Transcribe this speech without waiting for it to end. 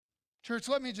Church,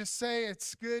 let me just say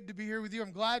it's good to be here with you.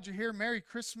 I'm glad you're here. Merry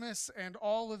Christmas and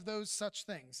all of those such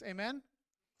things. Amen?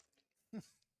 I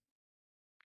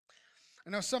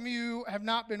know some of you have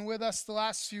not been with us the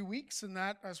last few weeks, and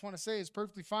that, I just want to say, is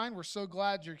perfectly fine. We're so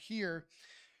glad you're here.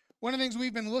 One of the things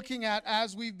we've been looking at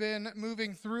as we've been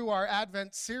moving through our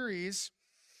Advent series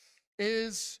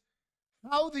is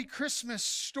how the Christmas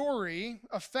story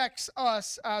affects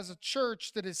us as a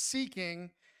church that is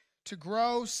seeking to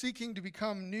grow, seeking to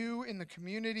become new in the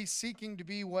community, seeking to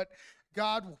be what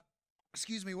God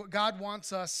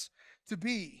wants us to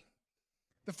be.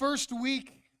 The first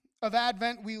week of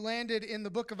Advent, we landed in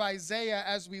the book of Isaiah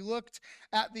as we looked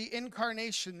at the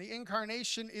incarnation. The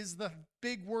incarnation is the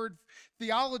big word,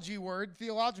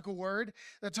 theological word,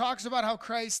 that talks about how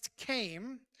Christ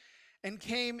came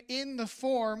in the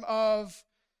form of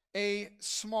a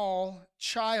small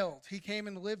child. He came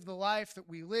and lived the life that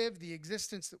we lived, the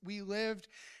existence that we lived,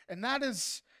 and that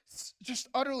is just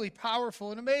utterly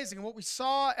powerful and amazing. And what we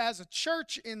saw as a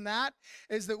church in that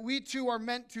is that we too are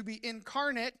meant to be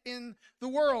incarnate in the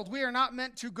world. We are not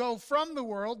meant to go from the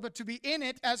world, but to be in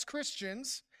it as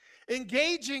Christians,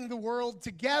 engaging the world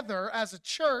together as a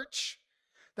church,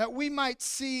 that we might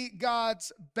see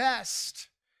God's best,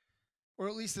 or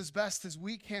at least as best as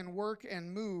we can work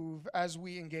and move as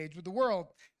we engage with the world.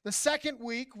 The second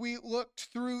week, we looked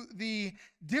through the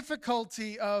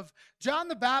difficulty of John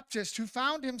the Baptist, who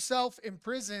found himself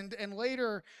imprisoned and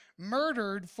later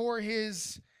murdered for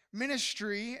his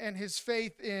ministry and his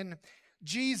faith in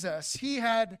Jesus. He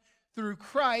had, through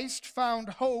Christ, found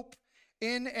hope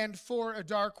in and for a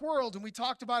dark world. And we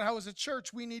talked about how as a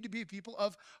church, we need to be people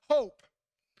of hope.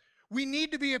 We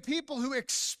need to be a people who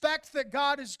expect that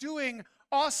God is doing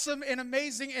awesome and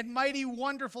amazing and mighty,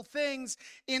 wonderful things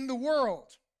in the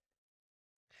world.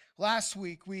 Last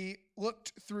week, we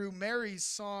looked through Mary's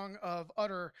song of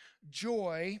utter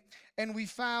joy, and we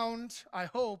found, I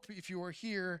hope, if you were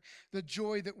here, the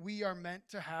joy that we are meant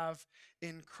to have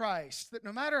in Christ. That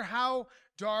no matter how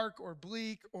dark or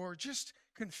bleak or just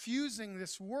confusing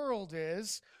this world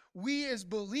is, we as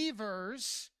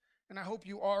believers, and I hope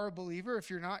you are a believer. If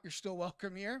you're not, you're still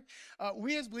welcome here.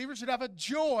 We as believers should have a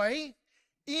joy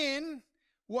in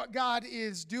what God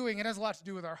is doing. It has a lot to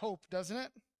do with our hope, doesn't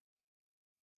it?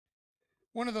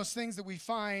 One of those things that we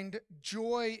find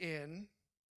joy in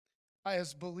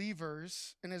as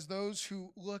believers and as those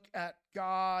who look at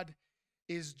God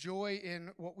is joy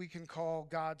in what we can call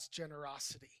God's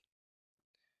generosity.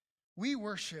 We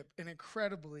worship an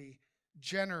incredibly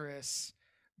generous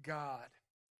God.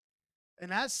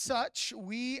 And as such,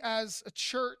 we as a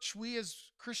church, we as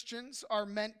Christians are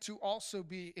meant to also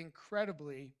be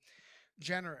incredibly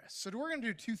generous. So we're going to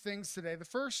do two things today. The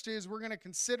first is we're going to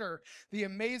consider the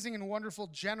amazing and wonderful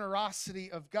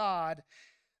generosity of God,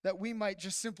 that we might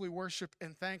just simply worship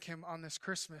and thank him on this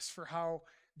Christmas for how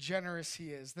generous he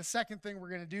is. The second thing we're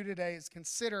going to do today is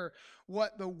consider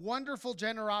what the wonderful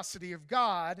generosity of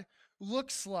God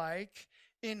looks like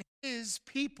in his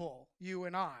people, you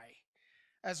and I,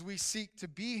 as we seek to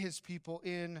be his people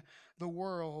in the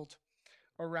world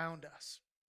around us.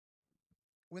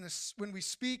 When we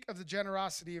speak of the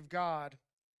generosity of God,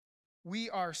 we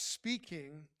are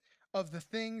speaking of the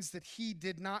things that he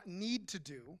did not need to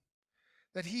do,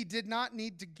 that he did not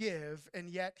need to give, and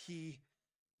yet he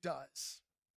does.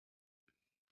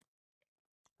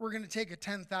 We're going to take a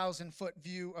 10,000-foot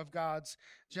view of God's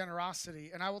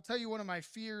generosity. And I will tell you, one of my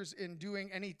fears in doing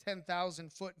any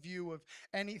 10,000-foot view of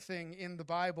anything in the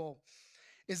Bible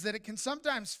is that it can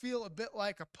sometimes feel a bit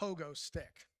like a pogo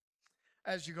stick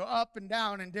as you go up and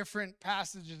down in different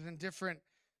passages and different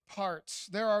parts.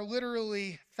 There are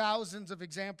literally thousands of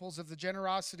examples of the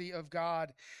generosity of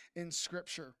God in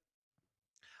Scripture.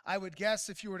 I would guess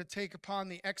if you were to take upon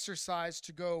the exercise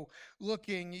to go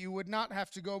looking, you would not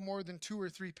have to go more than 2 or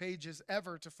 3 pages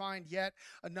ever to find yet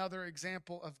another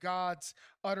example of God's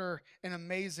utter and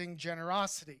amazing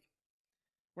generosity.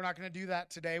 We're not going to do that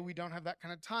today. We don't have that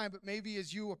kind of time. But maybe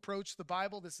as you approach the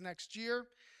Bible this next year,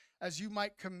 as you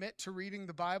might commit to reading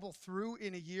the Bible through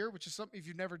in a year, which is something if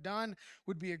you've never done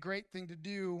would be a great thing to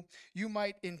do, you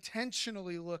might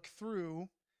intentionally look through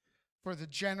for the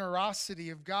generosity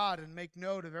of God and make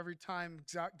note of every time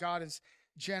God is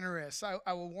generous.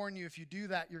 I will warn you, if you do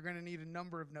that, you're going to need a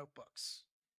number of notebooks.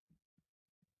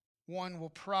 One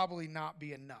will probably not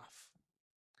be enough.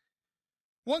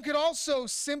 One could also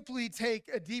simply take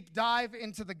a deep dive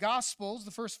into the Gospels, the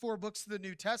first 4 books of the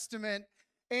New Testament,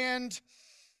 and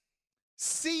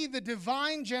see the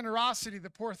divine generosity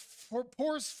that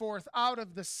pours forth out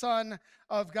of the Son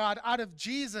of God, out of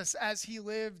Jesus as he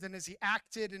lived and as he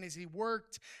acted and as he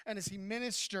worked and as he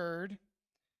ministered.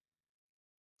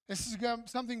 This is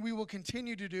something we will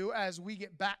continue to do as we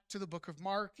get back to the book of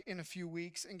Mark in a few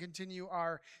weeks and continue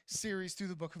our series through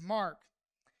the book of Mark.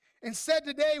 Instead,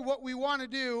 today, what we want to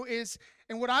do is,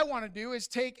 and what I want to do is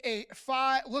take a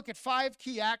look at 5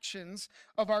 key actions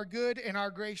of our good and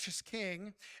our gracious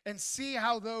King and see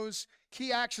how those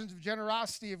key actions of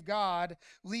generosity of God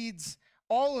leads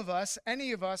all of us,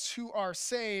 any of us who are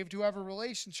saved, who have a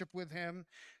relationship with him,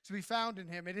 to be found in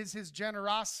him. It is his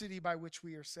generosity by which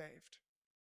we are saved.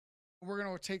 We're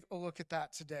going to take a look at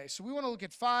that today. So we want to look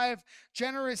at 5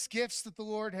 generous gifts that the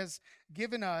Lord has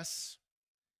given us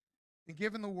and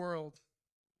given the world.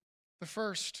 The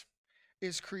first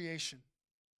is creation.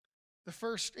 The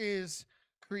first is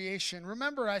creation.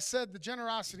 Remember, I said the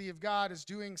generosity of God is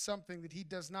doing something that he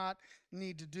does not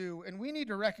need to do. And we need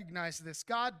to recognize this.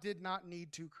 God did not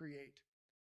need to create.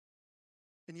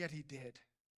 And yet he did.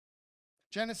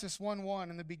 Genesis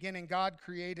 1:1, in the beginning, God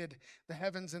created the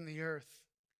heavens and the earth.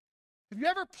 Have you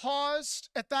ever paused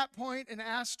at that point and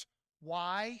asked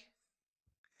why?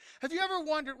 Have you ever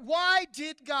wondered, why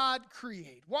did God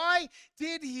create? Why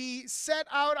did he set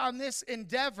out on this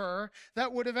endeavor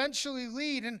that would eventually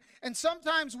lead? And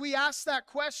sometimes we ask that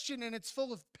question and it's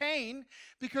full of pain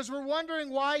because we're wondering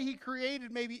why he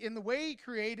created maybe in the way he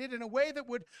created, in a way that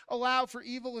would allow for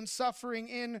evil and suffering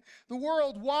in the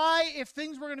world. Why, if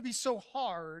things were going to be so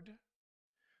hard,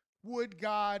 would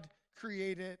God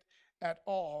create it at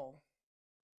all?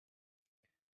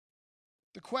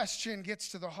 The question gets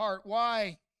to the heart,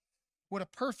 why would a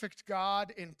perfect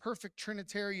God in perfect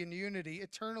Trinitarian unity,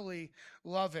 eternally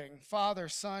loving Father,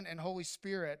 Son, and Holy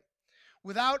Spirit,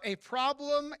 without a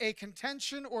problem, a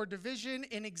contention, or division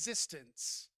in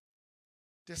existence,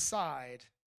 decide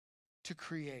to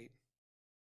create?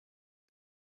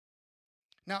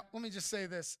 Now, let me just say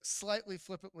this slightly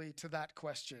flippantly to that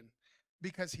question,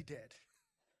 because he did.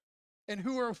 And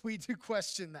who are we to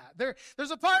question that?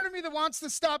 There's a part of me that wants to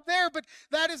stop there, but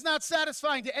that is not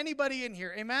satisfying to anybody in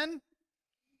here. Amen?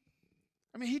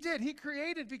 I mean, he did. He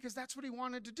created because that's what he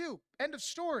wanted to do. End of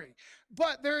story.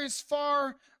 But there is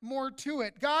far more to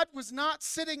it. God was not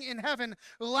sitting in heaven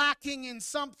lacking in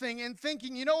something and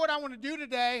thinking, you know what I want to do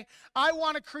today? I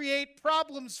want to create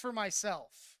problems for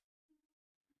myself.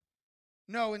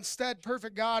 No, instead,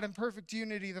 perfect God and perfect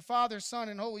unity, the Father, Son,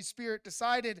 and Holy Spirit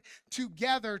decided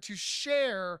together to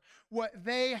share what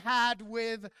they had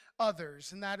with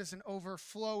others. And that is an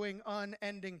overflowing,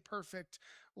 unending, perfect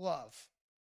love.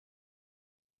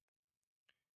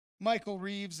 Michael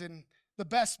Reeves, in the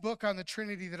best book on the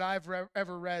Trinity that I've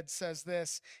ever read, says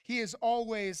this: he has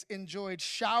always enjoyed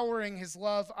showering his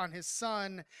love on his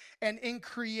Son, and in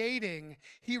creating,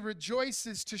 he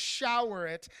rejoices to shower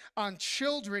it on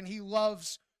children he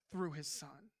loves through his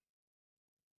Son.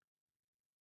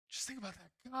 Just think about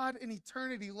that. God in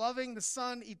eternity, loving the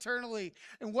Son eternally.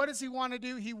 And what does he want to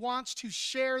do? He wants to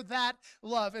share that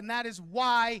love, and that is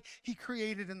why he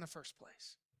created in the first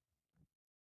place.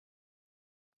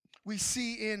 We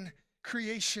see in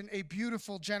creation a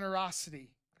beautiful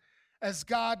generosity as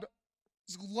God's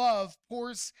love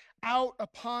pours out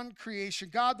upon creation.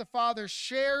 God the Father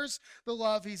shares the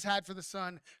love he's had for the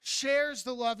Son, shares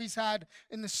the love he's had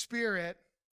in the Spirit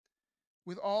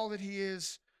with all that he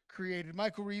is created.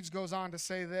 Michael Reeves goes on to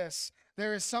say this: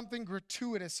 there is something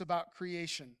gratuitous about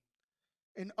creation,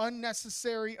 an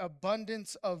unnecessary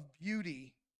abundance of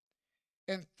beauty.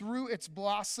 And through its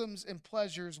blossoms and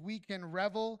pleasures, we can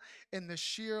revel in the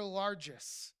sheer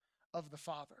largesse of the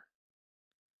Father.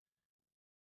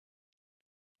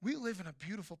 We live in a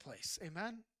beautiful place,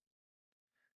 amen?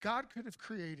 God could have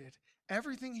created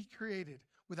everything he created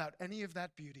without any of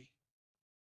that beauty.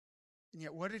 And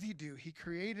yet what did he do? He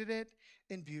created it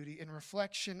in beauty, in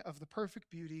reflection of the perfect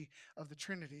beauty of the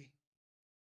Trinity,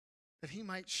 that he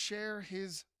might share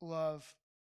his love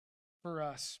for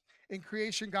us. In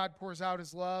creation, God pours out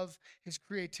his love, his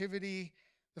creativity,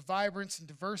 the vibrance and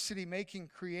diversity, making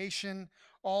creation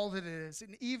all that it is,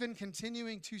 and even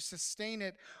continuing to sustain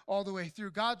it all the way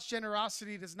through. God's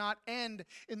generosity does not end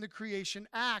in the creation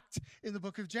act in the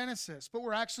book of Genesis, but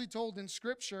we're actually told in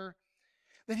Scripture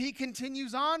that he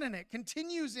continues on in it,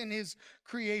 continues in his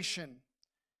creation.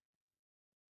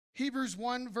 Hebrews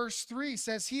 1 verse 3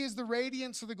 says, he is the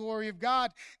radiance of the glory of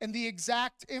God and the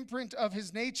exact imprint of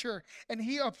his nature, and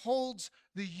he upholds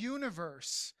the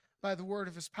universe by the word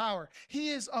of his power. He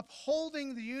is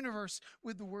upholding the universe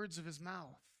with the words of his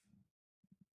mouth.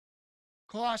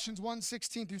 Colossians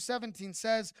 1:16 through 17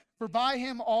 says, for by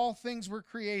him all things were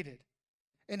created,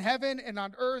 in heaven and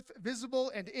on earth,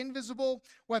 visible and invisible,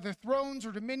 whether thrones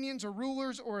or dominions or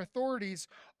rulers or authorities.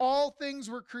 All things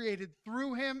were created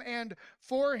through him and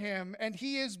for him, and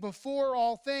he is before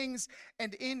all things,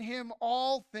 and in him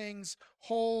all things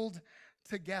hold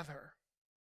together.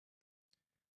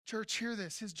 Church, hear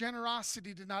this. His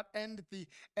generosity did not end at the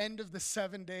end of the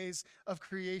 7 days of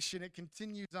creation. It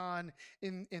continues on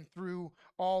in through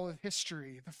all of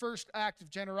history. The first act of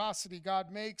generosity God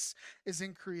makes is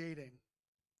in creating.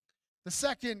 The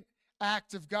second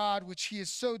act of God, which he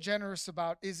is so generous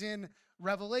about, is in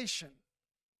Revelation.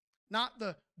 Not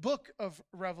the book of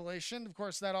Revelation. Of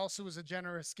course, that also is a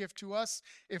generous gift to us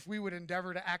if we would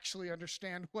endeavor to actually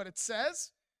understand what it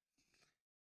says.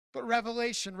 But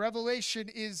Revelation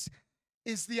is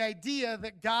the idea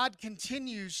that God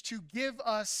continues to give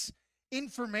us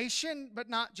information, but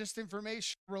not just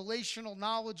information, relational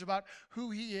knowledge about who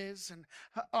he is and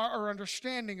our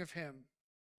understanding of him.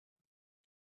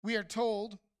 We are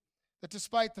told that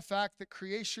despite the fact that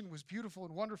creation was beautiful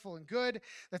and wonderful and good,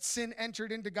 that sin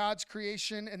entered into God's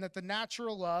creation, and that the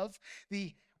natural love,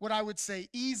 what I would say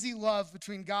easy love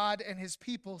between God and his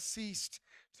people ceased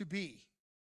to be.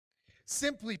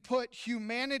 Simply put,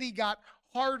 humanity got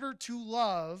harder to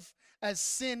love as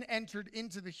sin entered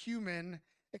into the human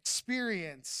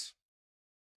experience.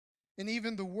 And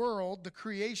even the world, the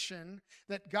creation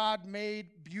that God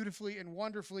made beautifully and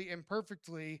wonderfully and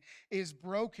perfectly, is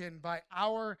broken by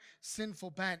our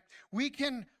sinful bent. We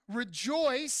can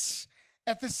rejoice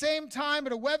at the same time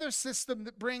at a weather system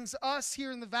that brings us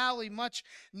here in the valley much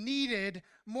needed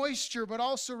moisture, but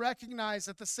also recognize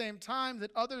at the same time that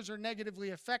others are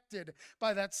negatively affected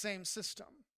by that same system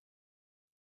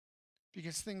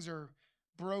because things are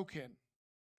broken.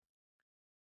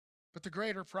 But the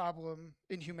greater problem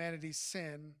in humanity's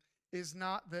sin is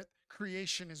not that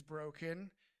creation is broken.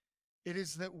 It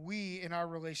is that we, in our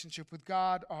relationship with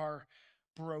God, are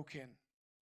broken.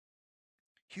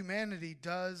 Humanity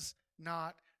does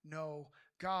not know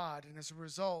God. And as a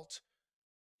result,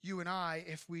 you and I,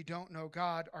 if we don't know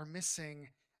God, are missing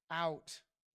out.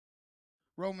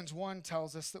 Romans 1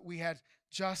 tells us that we had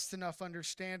just enough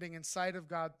understanding and sight of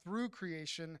God through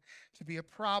creation to be a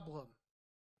problem.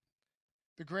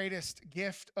 The greatest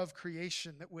gift of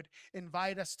creation that would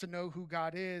invite us to know who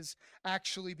God is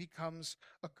actually becomes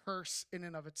a curse in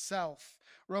and of itself.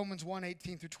 Romans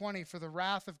 1:18-20, for the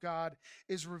wrath of God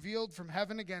is revealed from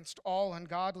heaven against all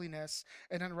ungodliness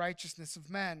and unrighteousness of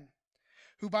men,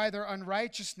 who by their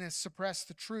unrighteousness suppress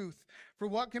the truth. For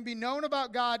what can be known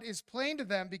about God is plain to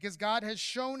them because God has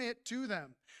shown it to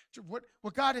them.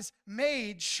 What God has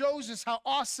made shows us how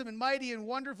awesome and mighty and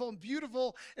wonderful and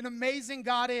beautiful and amazing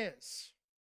God is.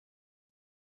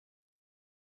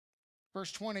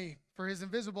 Verse 20, for his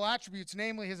invisible attributes,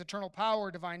 namely his eternal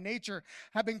power, divine nature,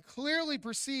 have been clearly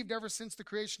perceived ever since the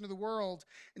creation of the world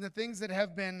in the things that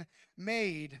have been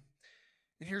made.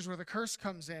 And here's where the curse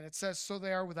comes in. It says, so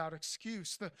they are without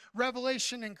excuse. The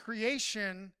revelation and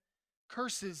creation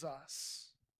curses us.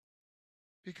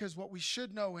 Because what we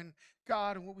should know in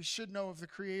God and what we should know of the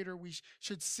Creator, we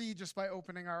should see just by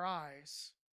opening our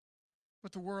eyes.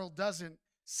 But the world doesn't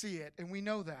see it, and we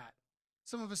know that.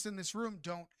 Some of us in this room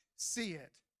don't see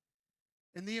it.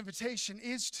 And the invitation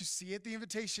is to see it. The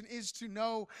invitation is to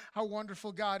know how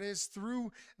wonderful God is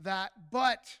through that.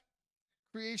 But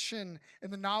creation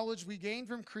and the knowledge we gain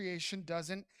from creation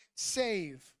doesn't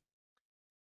save.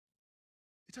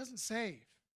 It doesn't save.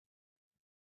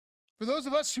 For those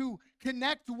of us who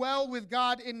connect well with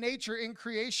God in nature, in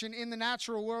creation, in the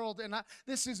natural world, and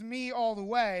this is me all the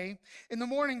way, in the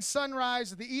morning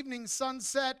sunrise, the evening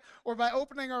sunset, or by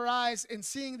opening our eyes and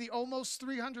seeing the almost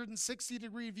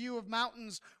 360-degree view of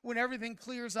mountains when everything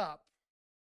clears up,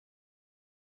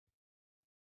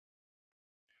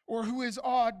 or who is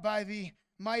awed by the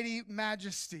mighty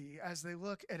majesty as they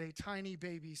look at a tiny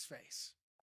baby's face.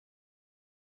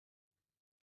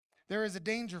 There is a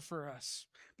danger for us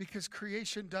because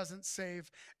creation doesn't save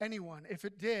anyone. If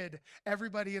it did,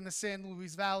 everybody in the San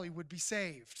Luis Valley would be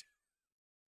saved.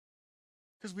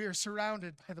 Because we are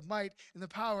surrounded by the might and the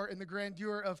power and the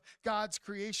grandeur of God's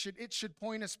creation. It should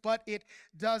point us, but it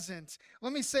doesn't.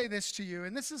 Let me say this to you,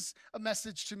 and this is a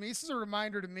message to me. This is a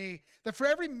reminder to me that for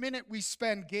every minute we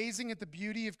spend gazing at the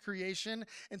beauty of creation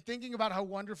and thinking about how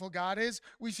wonderful God is,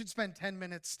 we should spend 10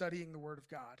 minutes studying the Word of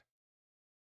God.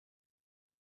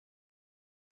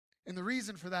 And the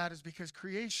reason for that is because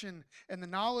creation and the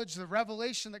knowledge, the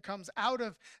revelation that comes out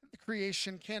of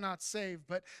creation cannot save,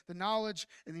 but the knowledge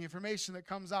and the information that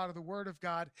comes out of the Word of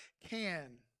God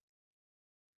can.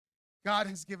 God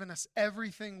has given us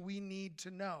everything we need to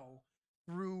know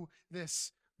through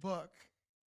this book.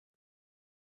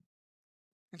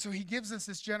 And so he gives us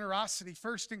this generosity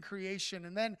first in creation,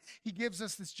 and then he gives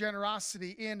us this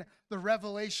generosity in the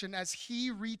revelation as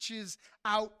he reaches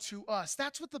out to us.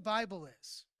 That's what the Bible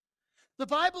is. The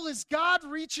Bible is God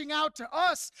reaching out to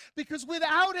us, because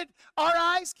without it, our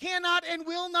eyes cannot and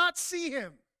will not see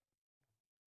him.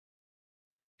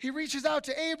 He reaches out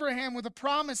to Abraham with a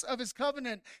promise of his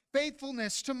covenant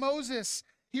faithfulness. To Moses,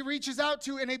 he reaches out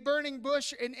to in a burning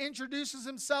bush and introduces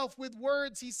himself with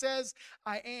words. He says,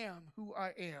 I am who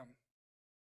I am.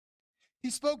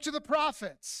 He spoke to the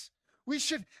prophets. We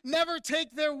should never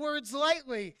take their words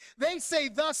lightly. They say,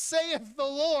 thus saith the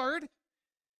Lord.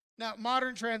 Now,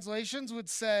 modern translations would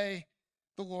say,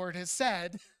 the Lord has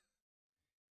said.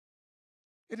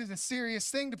 It is a serious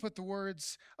thing to put the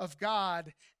words of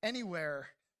God anywhere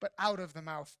but out of the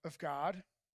mouth of God.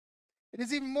 It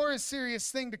is even more a serious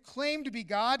thing to claim to be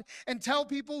God and tell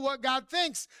people what God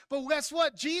thinks. But guess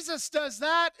what? Jesus does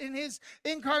that in his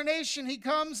incarnation. He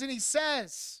comes and he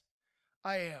says,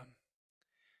 I am.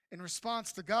 In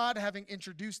response to God having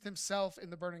introduced himself in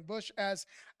the burning bush as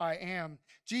I am.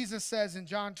 Jesus says in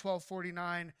John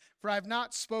 12:49, for I have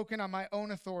not spoken on my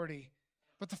own authority,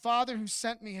 but the Father who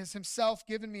sent me has himself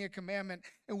given me a commandment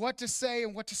and what to say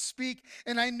and what to speak.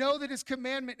 And I know that his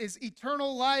commandment is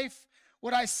eternal life.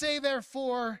 What I say,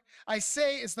 therefore, I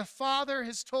say as the Father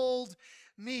has told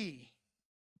me.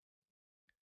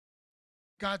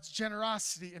 God's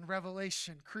generosity in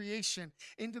revelation, creation,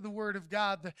 into the word of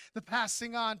God, the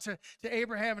passing on to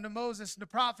Abraham and to Moses and to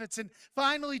prophets, and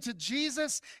finally to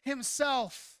Jesus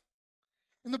himself.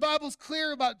 And the Bible's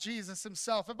clear about Jesus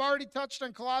himself. I've already touched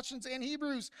on Colossians and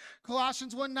Hebrews.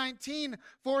 Colossians 1:19,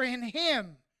 for in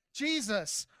him,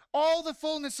 Jesus, all the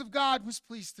fullness of God was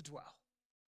pleased to dwell.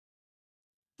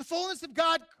 The fullness of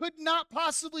God could not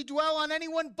possibly dwell on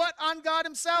anyone but on God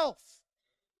himself.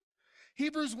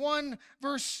 Hebrews 1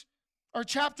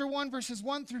 chapter 1 verses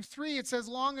 1 through 3, it says,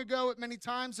 long ago at many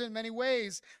times and in many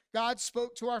ways, God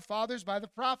spoke to our fathers by the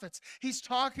prophets. He's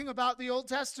talking about the Old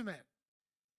Testament.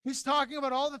 He's talking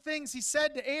about all the things he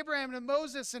said to Abraham and to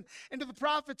Moses and to the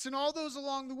prophets and all those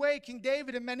along the way, King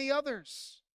David and many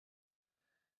others.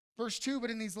 Verse 2, but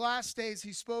in these last days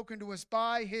he's spoken to us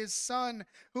by his Son,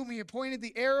 whom he appointed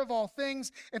the heir of all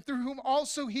things, and through whom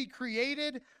also he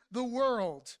created the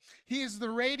world. He is the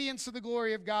radiance of the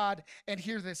glory of God, and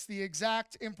hear this, the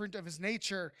exact imprint of his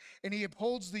nature, and he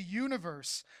upholds the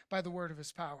universe by the word of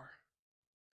his power.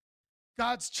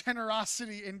 God's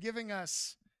generosity in giving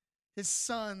us his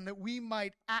Son, that we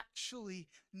might actually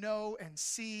know and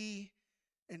see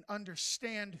and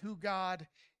understand who God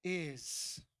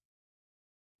is.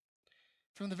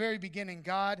 From the very beginning,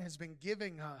 God has been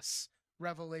giving us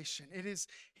revelation. It is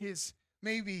his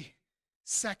maybe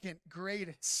second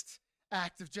greatest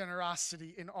act of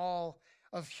generosity in all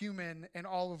of human and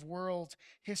all of world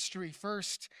history.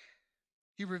 First,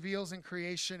 he reveals in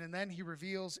creation, and then he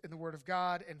reveals in the Word of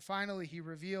God, and finally he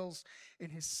reveals in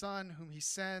his Son, whom he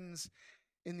sends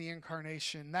in the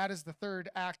incarnation. That is the third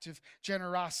act of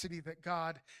generosity that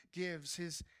God gives,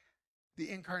 the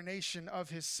incarnation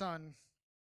of his Son.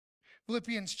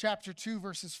 Philippians chapter 2,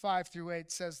 verses 5 through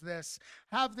 8 says this,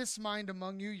 have this mind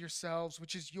among you yourselves,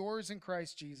 which is yours in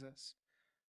Christ Jesus.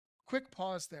 Quick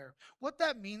pause there. What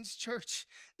that means, church,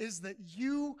 is that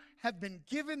you have been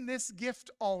given this gift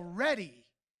already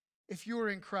if you are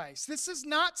in Christ. This is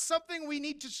not something we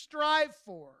need to strive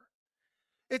for.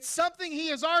 It's something he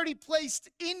has already placed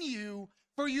in you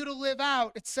for you to live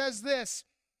out. It says this,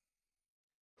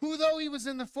 who though he was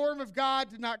in the form of God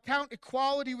did not count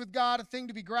equality with God a thing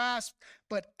to be grasped,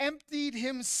 but emptied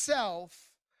himself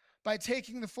by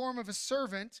taking the form of a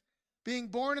servant, being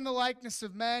born in the likeness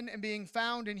of men and being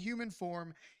found in human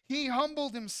form, he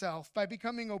humbled himself by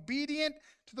becoming obedient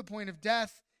to the point of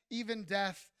death, even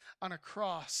death on a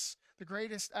cross. The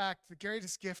greatest act, the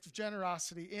greatest gift of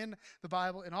generosity in the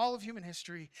Bible, in all of human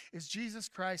history, is Jesus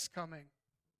Christ coming.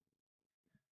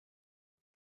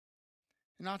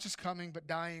 And not just coming, but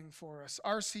dying for us.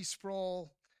 R.C.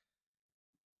 Sproul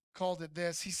called it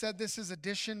this. He said this is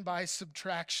addition by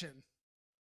subtraction.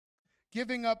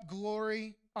 Giving up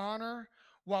glory, honor,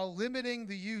 while limiting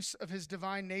the use of his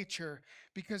divine nature.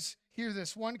 Because, hear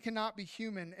this, one cannot be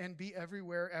human and be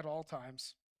everywhere at all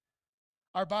times.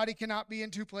 Our body cannot be in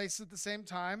two places at the same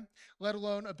time, let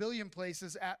alone a billion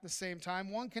places at the same time.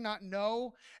 One cannot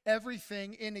know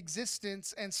everything in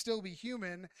existence and still be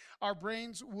human. Our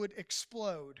brains would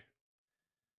explode.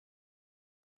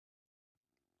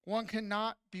 One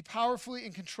cannot be powerfully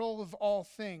in control of all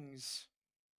things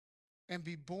and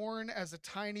be born as a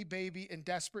tiny baby in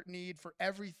desperate need for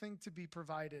everything to be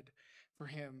provided for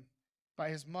him by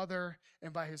his mother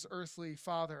and by his earthly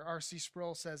father. R.C.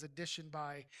 Sproul says addition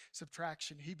by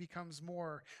subtraction. He becomes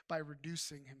more by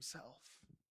reducing himself.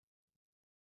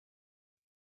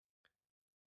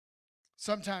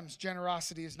 Sometimes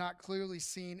generosity is not clearly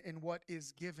seen in what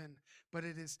is given, but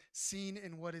it is seen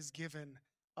in what is given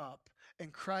up.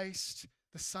 And Christ,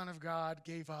 the Son of God,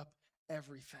 gave up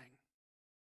everything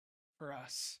for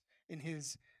us in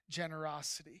his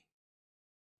generosity.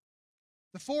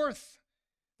 The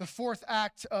fourth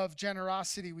act of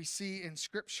generosity we see in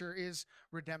Scripture is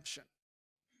redemption.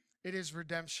 It is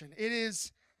redemption. It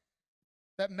is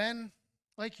that men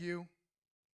like you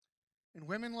and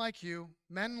women like you,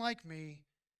 men like me,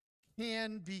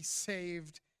 can be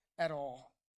saved at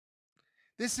all.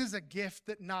 This is a gift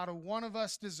that not a one of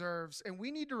us deserves, and we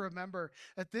need to remember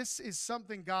that this is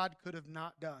something God could have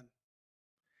not done.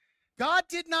 God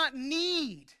did not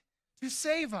need to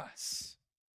save us.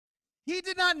 He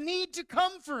did not need to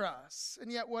come for us.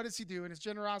 And yet, what does he do? In his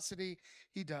generosity,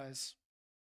 he does.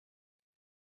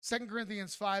 2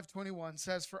 Corinthians 5:21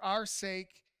 says, "For our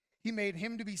sake, he made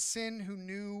him to be sin who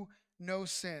knew no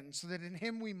sin, so that in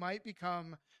him we might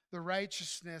become the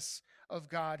righteousness of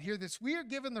God." Hear this. We are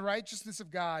given the righteousness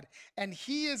of God, and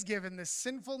he is given the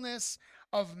sinfulness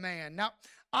of man. Now,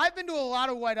 I've been to a lot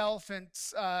of white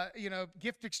elephants,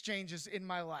 gift exchanges in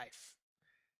my life.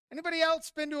 Anybody else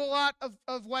been to a lot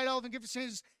of white elephant gift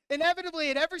exchanges? Inevitably,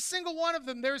 at every single one of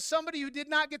them, there's somebody who did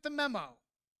not get the memo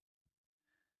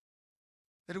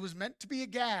that it was meant to be a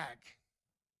gag.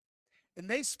 And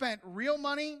they spent real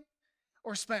money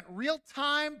or spent real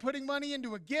time putting money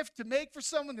into a gift to make for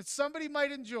someone that somebody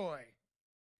might enjoy.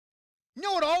 You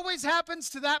know what always happens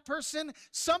to that person?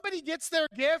 Somebody gets their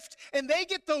gift and they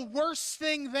get the worst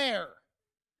thing there.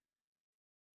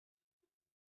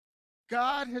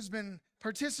 God has been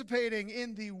participating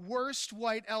in the worst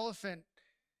white elephant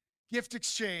gift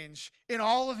exchange in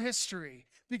all of history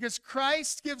because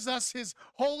Christ gives us his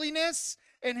holiness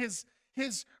and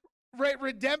his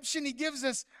redemption. He gives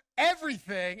us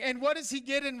everything. And what does he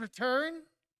get in return?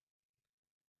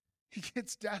 He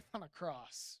gets death on a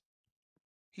cross.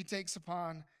 He takes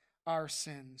upon our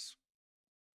sins.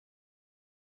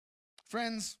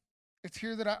 Friends, it's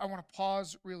here that I want to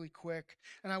pause really quick,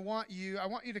 and I want you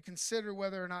to consider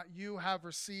whether or not you have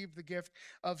received the gift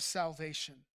of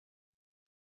salvation.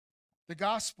 The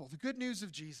gospel, the good news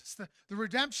of Jesus, the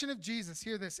redemption of Jesus,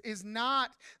 hear this, is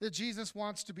not that Jesus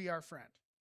wants to be our friend.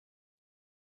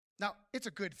 Now, it's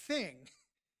a good thing.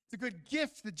 It's a good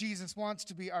gift that Jesus wants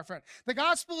to be our friend. The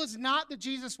gospel is not that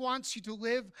Jesus wants you to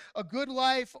live a good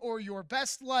life or your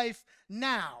best life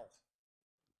now.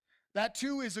 That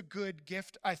too is a good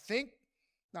gift, I think,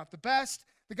 not the best.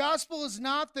 The gospel is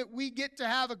not that we get to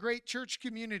have a great church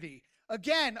community.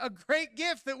 Again, a great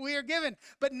gift that we are given,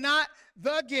 but not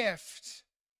the gift.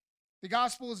 The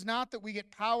gospel is not that we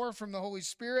get power from the Holy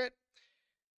Spirit.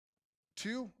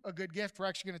 Two, a good gift. We're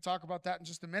actually going to talk about that in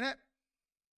just a minute.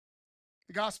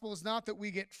 The gospel is not that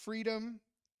we get freedom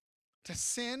to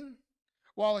sin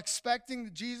while expecting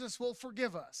that Jesus will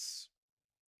forgive us.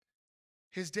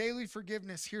 His daily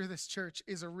forgiveness, hear this, church,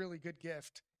 is a really good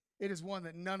gift. It is one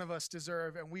that none of us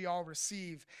deserve, and we all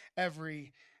receive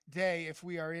every day if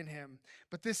we are in him.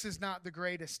 But this is not the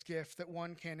greatest gift that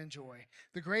one can enjoy.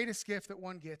 The greatest gift that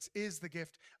one gets is the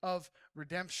gift of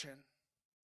redemption.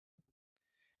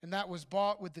 And that was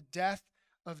bought with the death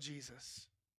of Jesus,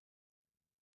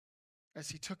 as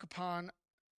he took upon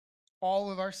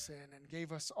all of our sin and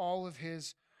gave us all of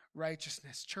his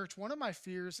righteousness. Church, one of my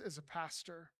fears as a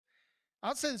pastor,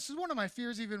 I'll say this is one of my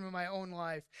fears even in my own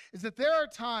life, is that there are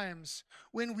times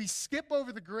when we skip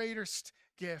over the greatest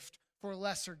gift for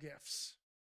lesser gifts.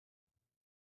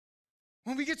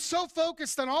 When we get so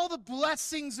focused on all the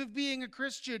blessings of being a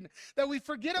Christian that we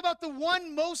forget about the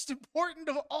one most important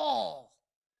of all,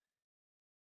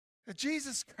 that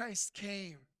Jesus Christ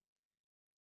came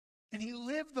and he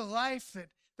lived the life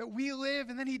that we live,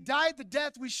 and then he died the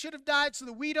death we should have died so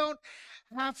that we don't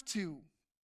have to.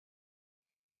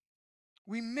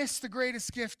 We miss the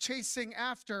greatest gift chasing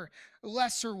after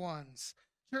lesser ones.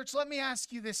 Church, let me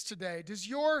ask you this today. Does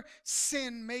your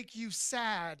sin make you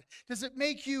sad? Does it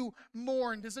make you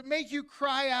mourn? Does it make you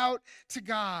cry out to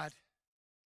God?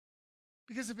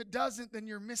 Because if it doesn't, then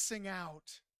you're missing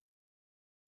out.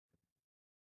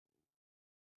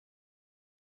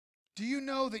 Do you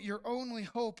know that your only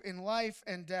hope in life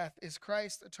and death is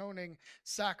Christ's atoning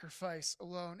sacrifice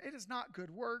alone? It is not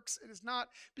good works. It is not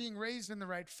being raised in the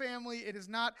right family. It is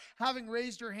not having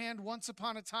raised your hand once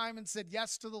upon a time and said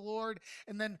yes to the Lord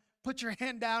and then put your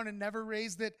hand down and never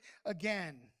raised it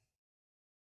again.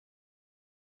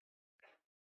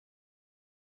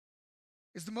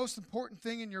 Is the most important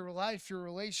thing in your life your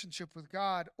relationship with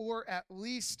God? Or at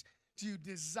least do you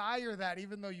desire that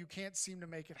even though you can't seem to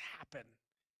make it happen?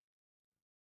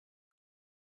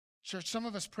 Church, some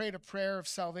of us prayed a prayer of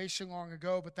salvation long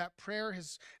ago, but that prayer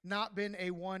has not been a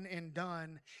one and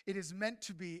done. It is meant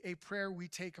to be a prayer we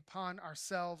take upon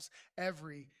ourselves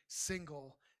every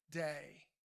single day.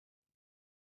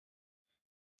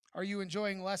 Are you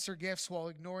enjoying lesser gifts while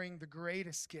ignoring the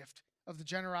greatest gift of the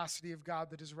generosity of God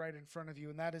that is right in front of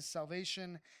you, and that is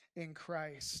salvation in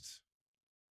Christ?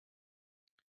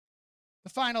 The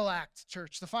final act,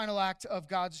 church, the final act of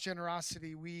God's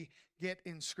generosity we get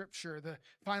in Scripture, the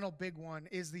final big one,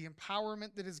 is the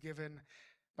empowerment that is given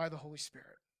by the Holy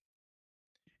Spirit.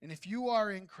 And if you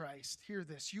are in Christ, hear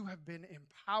this, you have been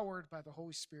empowered by the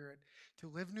Holy Spirit to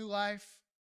live new life,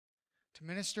 to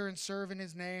minister and serve in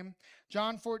his name.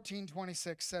 John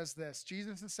 14:26 says this.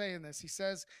 Jesus is saying this. He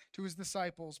says to his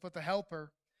disciples, but the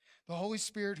Helper, the Holy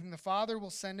Spirit, whom the Father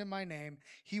will send in my name,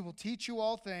 he will teach you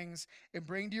all things and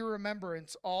bring to your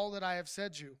remembrance all that I have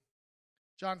said to you.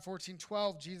 John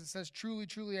 14:12, Jesus says, truly,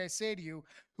 truly, I say to you,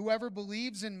 whoever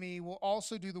believes in me will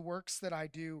also do the works that I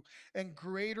do, and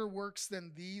greater works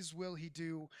than these will he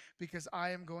do, because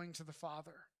I am going to the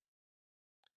Father.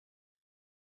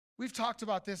 We've talked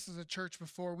about this as a church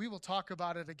before. We will talk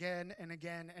about it again and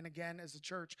again and again as a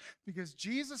church, because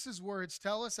Jesus' words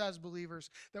tell us as believers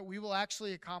that we will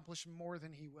actually accomplish more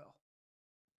than he will.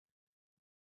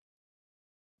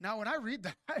 Now, when I read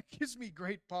that, it gives me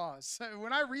great pause.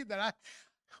 When I read that,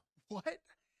 what?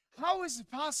 How is it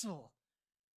possible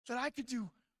that I could do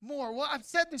more? Well, I've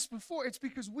said this before. It's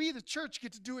because we, the church,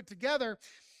 get to do it together.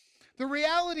 The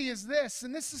reality is this,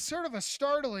 and this is sort of a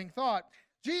startling thought.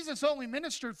 Jesus only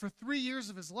ministered for 3 years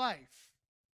of his life.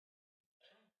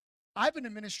 I've been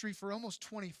in ministry for almost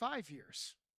 25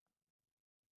 years.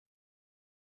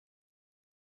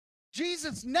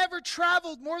 Jesus never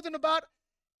traveled more than about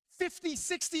 50,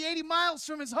 60, 80 miles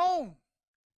from his home.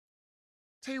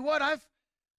 Tell you what, I've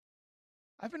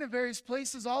been in various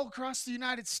places all across the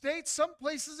United States, some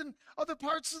places in other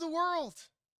parts of the world.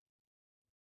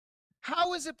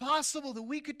 How is it possible that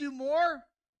we could do more?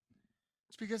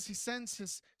 It's because he sends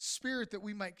his Spirit that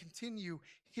we might continue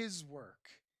his work.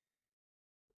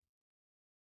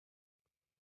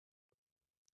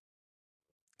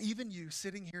 Even you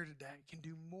sitting here today can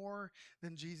do more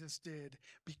than Jesus did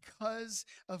because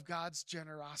of God's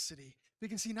generosity.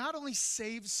 Because he not only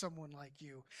saves someone like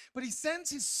you, but he sends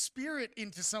his Spirit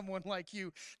into someone like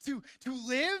you to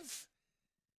live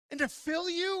and to fill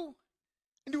you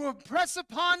and to impress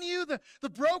upon you the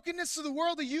brokenness of the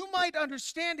world, that you might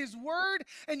understand his word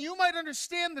and you might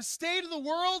understand the state of the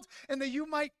world and that you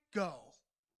might go.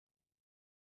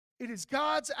 It is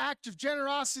God's act of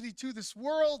generosity to this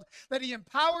world that he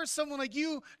empowers someone like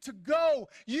you to go.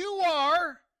 You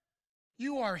are,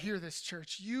 hear this,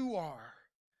 church, you are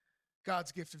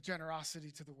God's gift of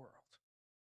generosity to the world.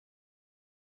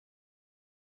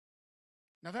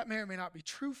 Now, that may or may not be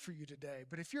true for you today,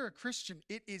 but if you're a Christian,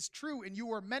 it is true, and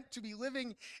you are meant to be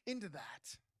living into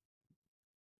that.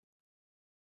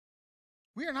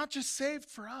 We are not just saved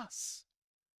for us.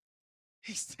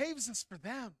 He saves us for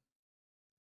them.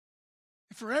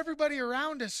 And for everybody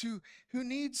around us who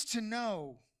needs to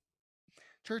know.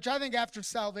 Church, I think after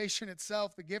salvation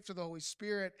itself, the gift of the Holy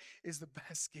Spirit is the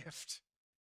best gift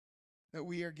that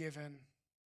we are given.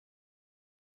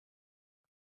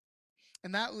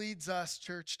 And that leads us,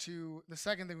 church, to the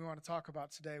second thing we want to talk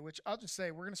about today, which I'll just say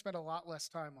we're going to spend a lot less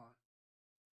time on.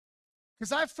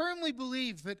 Because I firmly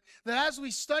believe that as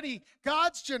we study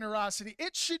God's generosity,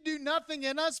 it should do nothing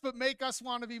in us but make us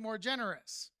want to be more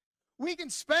generous. We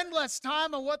can spend less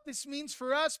time on what this means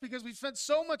for us because we've spent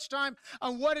so much time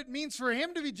on what it means for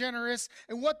him to be generous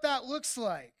and what that looks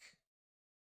like.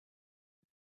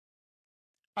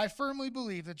 I firmly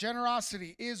believe that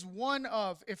generosity is one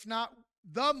of, if not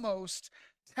the most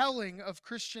telling of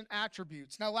Christian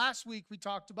attributes. Now, last week we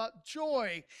talked about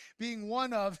joy being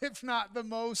one of, if not the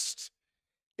most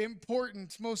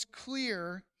important, most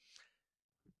clear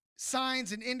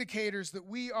signs and indicators that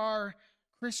we are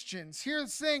Christians.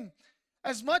 Here's the thing,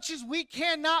 as much as we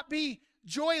cannot be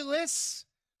joyless,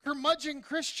 curmudgeon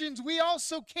Christians, we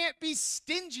also can't be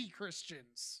stingy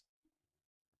Christians.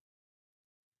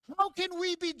 How can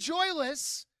we be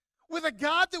joyless with a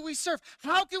God that we serve?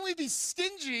 How can we be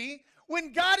stingy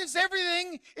when God is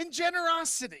everything in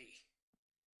generosity?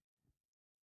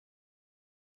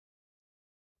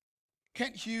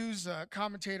 Kent Hughes, a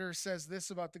commentator, says this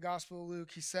about the Gospel of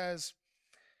Luke. He says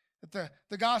that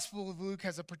the Gospel of Luke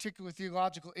has a particular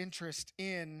theological interest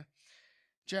in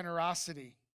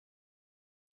generosity.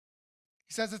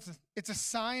 He says it's a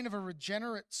sign of a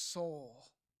regenerate soul.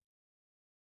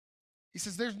 He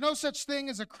says there's no such thing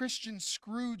as a Christian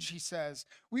Scrooge, he says.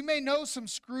 We may know some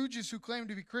Scrooges who claim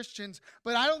to be Christians,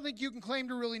 but I don't think you can claim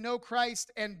to really know Christ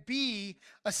and be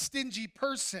a stingy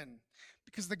person,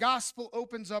 because the gospel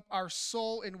opens up our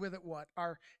soul, and with it what?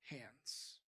 Our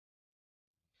hands.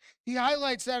 He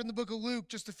highlights that in the book of Luke,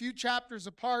 just a few chapters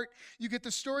apart. You get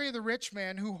the story of the rich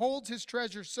man who holds his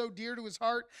treasure so dear to his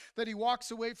heart that he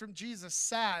walks away from Jesus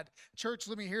sad. Church,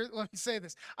 let me say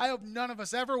this. I hope none of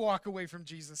us ever walk away from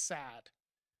Jesus sad.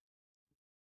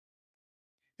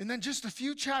 And then just a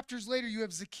few chapters later, you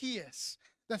have Zacchaeus,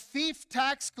 the thief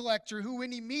tax collector, who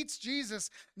when he meets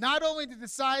Jesus, not only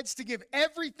decides to give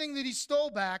everything that he stole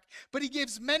back, but he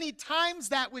gives many times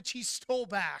that which he stole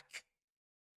back.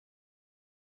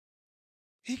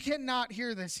 He cannot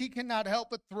hear this. He cannot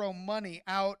help but throw money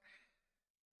out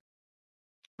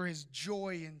for his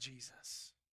joy in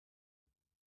Jesus.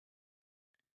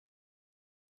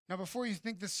 Now, before you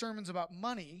think this sermon's about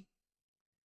money,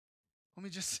 let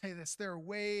me just say this. There are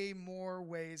way more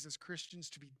ways as Christians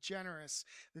to be generous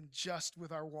than just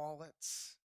with our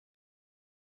wallets.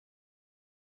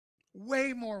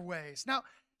 Way more ways. Now,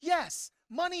 yes,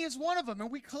 money is one of them, and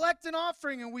we collect an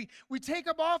offering, and we take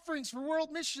up offerings for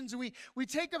world missions, and we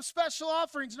take up special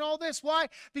offerings and all this. Why?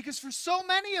 Because for so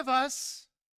many of us,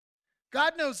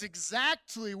 God knows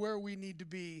exactly where we need to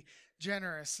be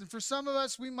generous. And for some of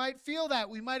us, we might feel that.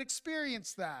 We might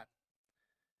experience that.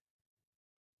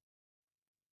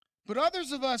 But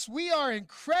others of us, we are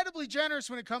incredibly generous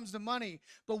when it comes to money,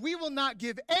 but we will not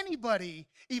give anybody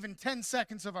even 10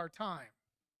 seconds of our time.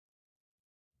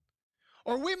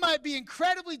 Or we might be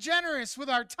incredibly generous with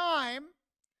our time,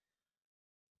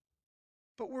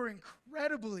 but we're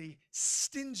incredibly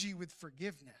stingy with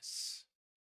forgiveness.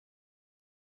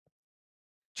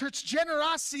 Church,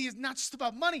 generosity is not just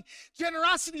about money.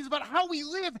 Generosity is about how we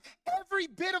live every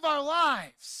bit of our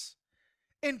lives,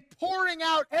 and pouring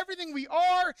out everything we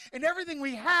are and everything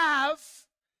we have,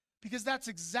 because that's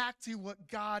exactly what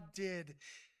God did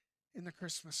in the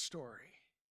Christmas story.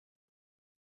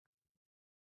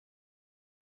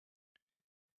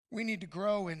 We need to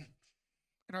grow in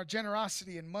our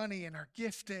generosity and money and our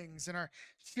giftings and our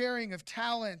sharing of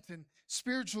talent and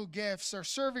spiritual gifts, our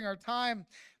serving our time.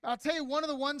 I'll tell you, one of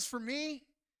the ones for me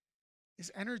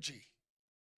is energy.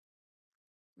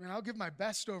 I mean, I'll give my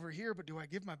best over here, but do I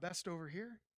give my best over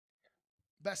here?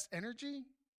 Best energy?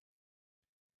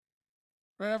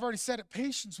 Right, I've already said it,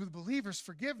 patience with believers,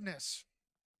 forgiveness.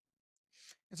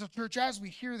 And so, church, as we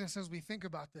hear this, as we think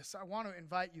about this, I want to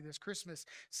invite you this Christmas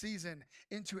season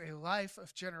into a life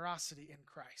of generosity in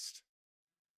Christ.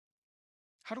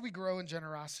 How do we grow in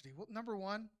generosity? Well, number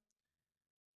one,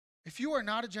 if you are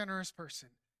not a generous person,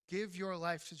 give your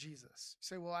life to Jesus. You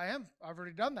say, well, I am. I've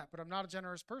already done that, but I'm not a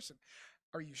generous person.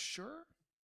 Are you sure?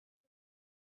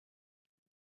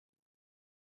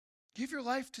 Give your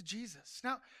life to Jesus.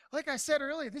 Now, like I said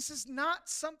earlier, this is not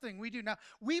something we do. Now,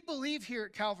 we believe here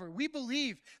at Calvary, we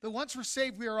believe that once we're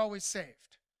saved, we are always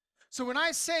saved. So when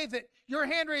I say that your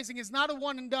hand raising is not a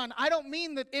one and done, I don't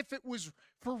mean that if it was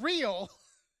for real,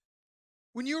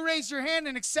 when you raised your hand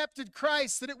and accepted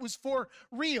Christ, that it was for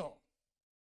real.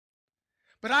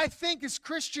 But I think as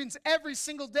Christians, every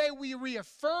single day we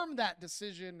reaffirm that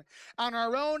decision on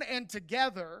our own and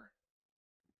together.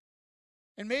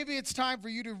 And maybe it's time for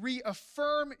you to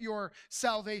reaffirm your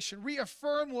salvation,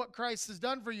 reaffirm what Christ has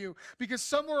done for you, because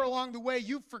somewhere along the way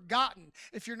you've forgotten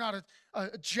if you're not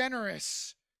a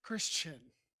generous Christian.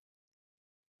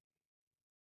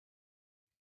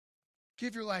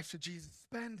 Give your life to Jesus.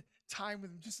 Spend time with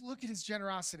him. Just look at his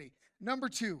generosity. Number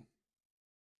two,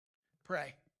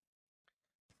 pray.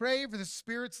 Pray for the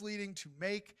Spirit's leading to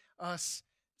make us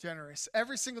generous.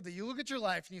 Every single day, you look at your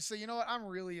life and you say, you know what, I'm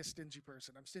really a stingy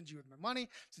person. I'm stingy with my money,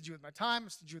 stingy with my time, I'm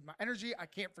stingy with my energy. I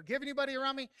can't forgive anybody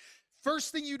around me.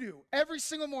 First thing you do, every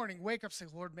single morning, wake up, say,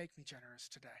 Lord, make me generous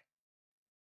today.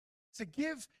 Say,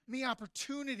 give me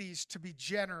opportunities to be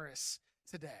generous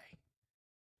today.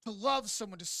 To love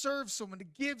someone, to serve someone, to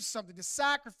give something, to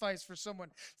sacrifice for someone,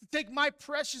 to take my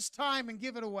precious time and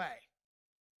give it away.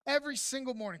 Every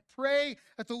single morning, pray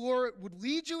that the Lord would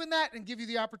lead you in that and give you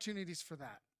the opportunities for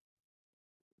that.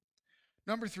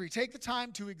 Number three, take the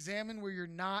time to examine where you're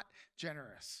not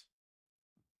generous.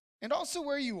 And also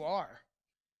where you are,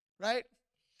 right?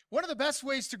 One of the best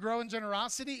ways to grow in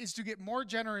generosity is to get more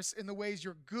generous in the ways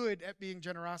you're good at being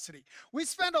generosity. We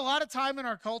spend a lot of time in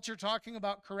our culture talking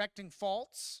about correcting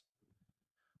faults.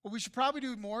 What we should probably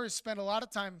do more is spend a lot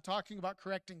of time talking about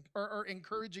correcting or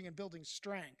encouraging and building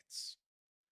strengths.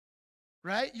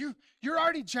 Right? You're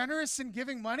already generous in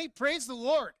giving money. Praise the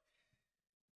Lord.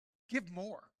 give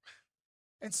more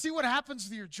and see what happens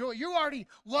with your joy. You already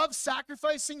love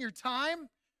sacrificing your time.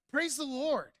 Praise the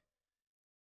Lord.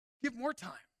 Give more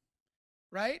time,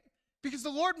 right? Because the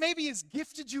Lord maybe has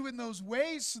gifted you in those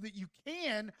ways so that you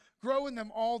can grow in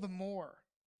them all the more.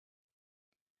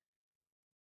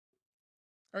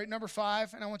 All right, number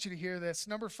 5, and I want you to hear this.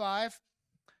 Number 5,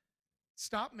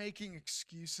 stop making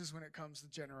excuses when it comes to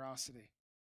generosity.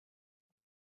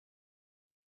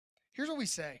 Here's what we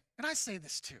say, and I say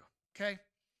this too, okay?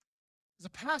 As a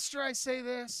pastor, I say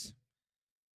this.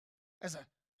 As a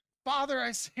father,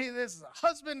 I say this. As a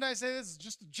husband, I say this. As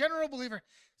just a general believer,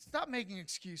 stop making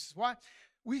excuses. Why?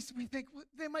 We think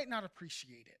they might not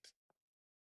appreciate it,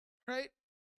 right?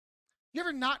 You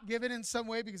ever not give it in some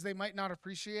way because they might not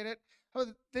appreciate it? Oh,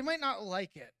 they might not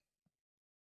like it.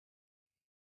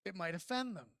 It might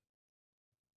offend them.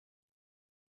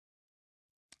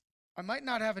 I might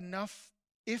not have enough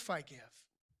if I give.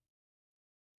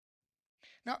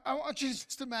 Now, I want you to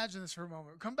just imagine this for a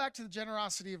moment. Come back to the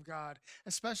generosity of God,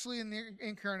 especially in the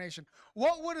incarnation.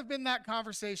 What would have been that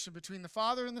conversation between the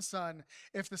Father and the Son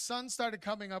if the Son started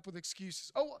coming up with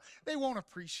excuses? Oh, they won't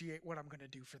appreciate what I'm going to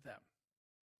do for them.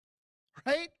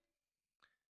 Right?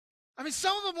 I mean,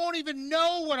 some of them won't even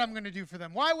know what I'm going to do for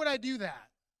them. Why would I do that?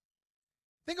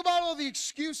 Think about all the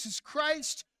excuses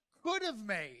Christ could have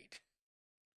made.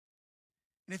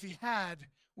 And if he had,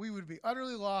 we would be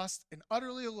utterly lost and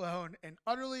utterly alone and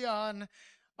utterly on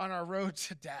our road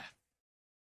to death.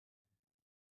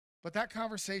 But that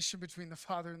conversation between the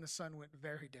Father and the Son went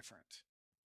very different.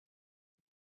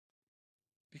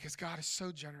 Because God is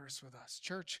so generous with us.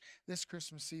 Church, this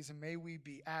Christmas season, may we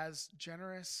be as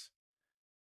generous.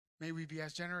 May we be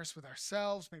as generous with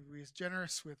ourselves. May we be as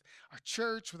generous with our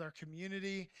church, with our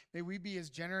community. May we be as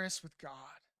generous with God.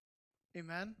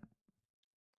 Amen.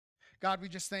 God, we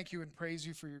just thank you and praise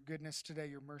you for your goodness today,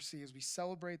 your mercy, as we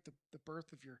celebrate the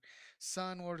birth of your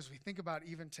Son, Lord, as we think about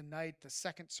even tonight, the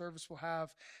second service we'll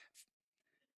have.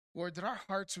 Lord, that our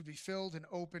hearts would be filled and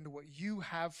open to what you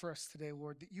have for us today,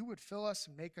 Lord, that you would fill us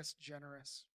and make us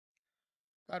generous.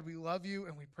 God, we love you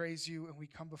and we praise you and we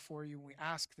come before you and we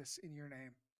ask this in your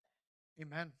name.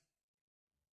 Amen.